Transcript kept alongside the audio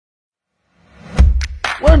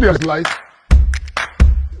there's life,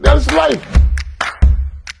 there's life.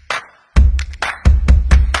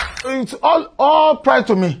 It's all pride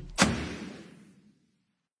to me.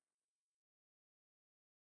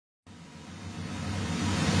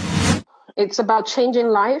 It's about changing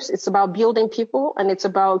lives, it's about building people, and it's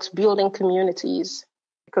about building communities,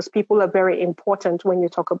 because people are very important when you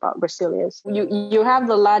talk about resilience. You have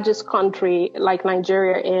the largest country like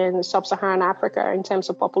Nigeria in sub-Saharan Africa in terms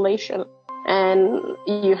of population, and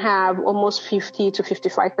you have almost 50 to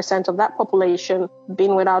 55% of that population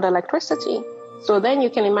being without electricity. So then you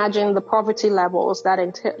can imagine the poverty levels that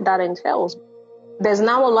entails. There's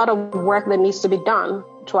now a lot of work that needs to be done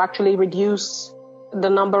to actually reduce the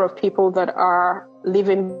number of people that are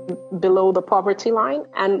living below the poverty line.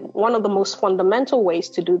 And one of the most fundamental ways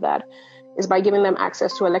to do that is by giving them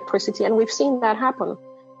access to electricity. And we've seen that happen,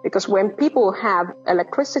 because when people have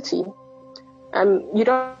electricity, you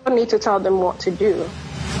don't need to tell them what to do.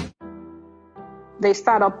 They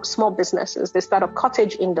start up small businesses. They start up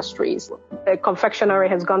cottage industries. A confectionery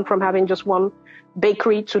has gone from having just one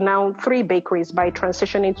bakery to now 3 bakeries by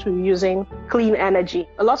transitioning to using clean energy.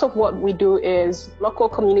 A lot of what we do is local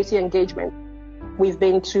community engagement. We've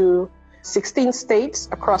been to 16 states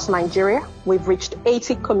across Nigeria. We've reached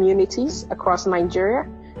 80 communities across Nigeria,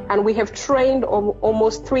 and we have trained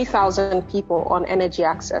almost 3,000 people on energy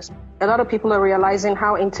access. A lot of people are realizing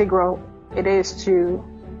how integral it is to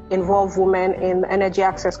involve women in energy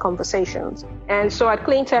access conversations. And so at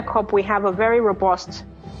Clean Tech Hub, we have a very robust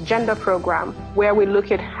gender program where we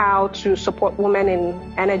look at how to support women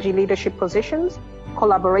in energy leadership positions.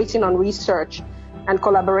 Collaborating on research and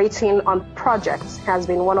collaborating on projects has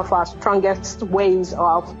been one of our strongest ways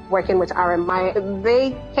of working with RMI.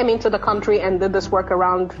 They came into the country and did this work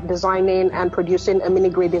around designing and producing a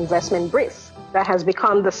mini-grid investment brief that has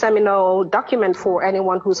become the seminal document for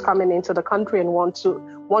anyone who's coming into the country and wants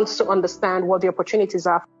to understand what the opportunities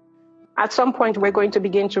are. At some point, we're going to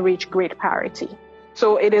begin to reach grid parity.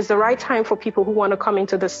 So it is the right time for people who want to come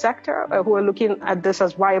into this sector, who are looking at this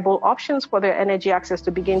as viable options for their energy access,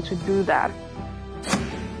 to begin to do that.